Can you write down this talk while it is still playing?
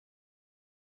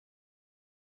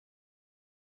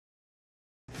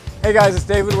Hey guys, it's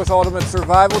David with Ultimate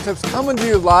Survival Tips coming to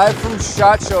you live from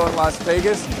SHOT Show in Las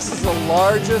Vegas. This is the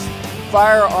largest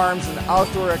firearms and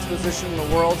outdoor exposition in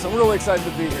the world, so I'm really excited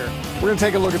to be here. We're going to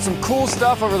take a look at some cool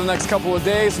stuff over the next couple of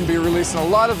days and be releasing a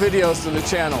lot of videos to the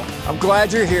channel. I'm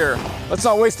glad you're here. Let's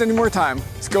not waste any more time.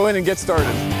 Let's go in and get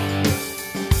started.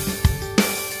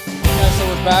 Yeah, so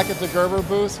we're back at the Gerber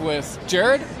booth with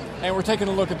Jared. And we're taking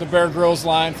a look at the Bear Grylls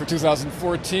line for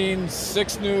 2014,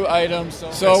 6 new items.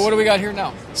 So what do we got here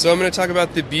now? So I'm going to talk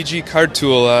about the BG card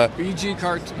tool. BG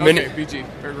card, okay, BG,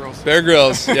 Bear Grylls. Bear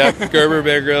Grylls, yeah, Gerber,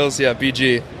 Bear Grylls, yeah,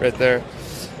 BG, right there.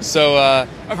 So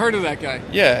I've heard of that guy.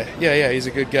 Yeah, he's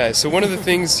a good guy. So one of the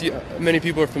things, many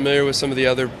people are familiar with some of the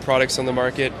other products on the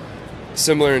market,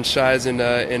 similar in size and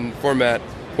in format.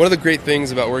 One of the great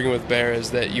things about working with Bear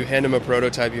is that you hand him a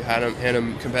prototype, you hand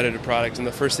him competitive product, and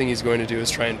the first thing he's going to do is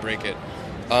try and break it.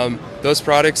 Those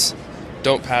products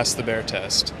don't pass the Bear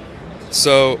test.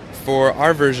 So for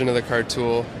our version of the card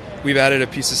tool, we've added a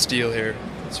piece of steel here.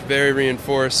 It's very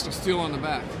reinforced. So steel on the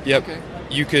back. Yep. Okay.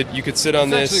 You could sit on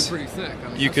this. It's actually pretty thick. I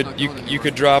mean, you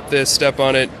could drop this, step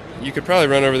on it. You could probably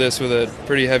run over this with a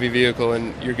pretty heavy vehicle,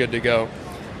 and you're good to go.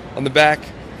 On the back,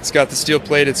 it's got the steel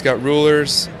plate. It's got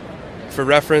rulers. For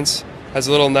reference, has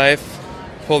a little knife.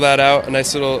 Pull that out,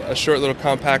 a short little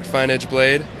compact fine edge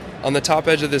blade. On the top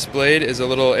edge of this blade is a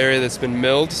little area that's been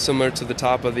milled, similar to the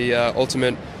top of the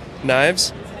Ultimate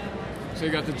knives. So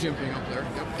you got the jimping up there.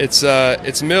 Yep.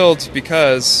 It's milled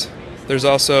because there's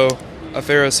also a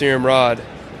ferrocerium rod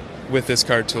with this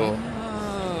card tool.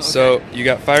 Okay. So you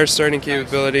got fire starting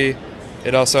capability.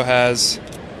 It also has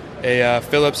a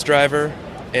Phillips driver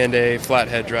and a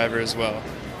flathead driver as well.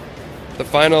 The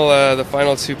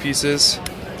final two pieces,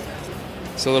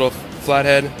 it's a little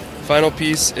flathead. Final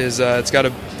piece is it's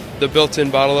got the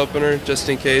built-in bottle opener just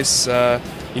in case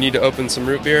you need to open some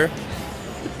root beer.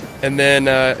 And then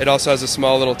it also has a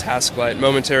small little task light,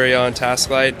 momentary on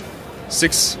task light.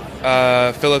 6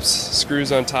 Phillips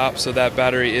screws on top, so that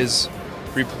battery is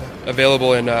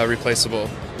available and replaceable.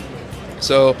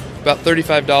 So about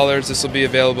 $35. This will be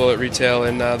available at retail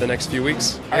in the next few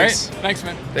weeks. All right, thanks,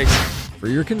 man. Thanks. For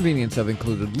your convenience, I've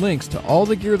included links to all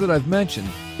the gear that I've mentioned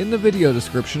in the video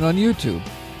description on YouTube.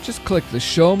 Just click the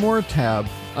Show More tab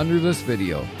under this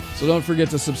video. So don't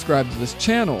forget to subscribe to this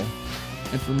channel.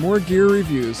 And for more gear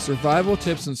reviews, survival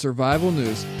tips, and survival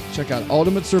news, check out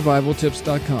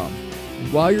ultimatesurvivaltips.com.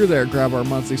 And while you're there, grab our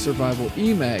monthly survival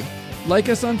e-mag, like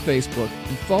us on Facebook,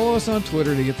 and follow us on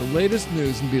Twitter to get the latest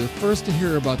news and be the first to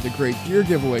hear about the great gear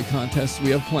giveaway contests we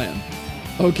have planned.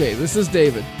 Okay, this is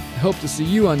David. I hope to see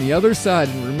you on the other side,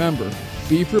 and remember,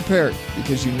 be prepared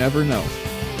because you never know.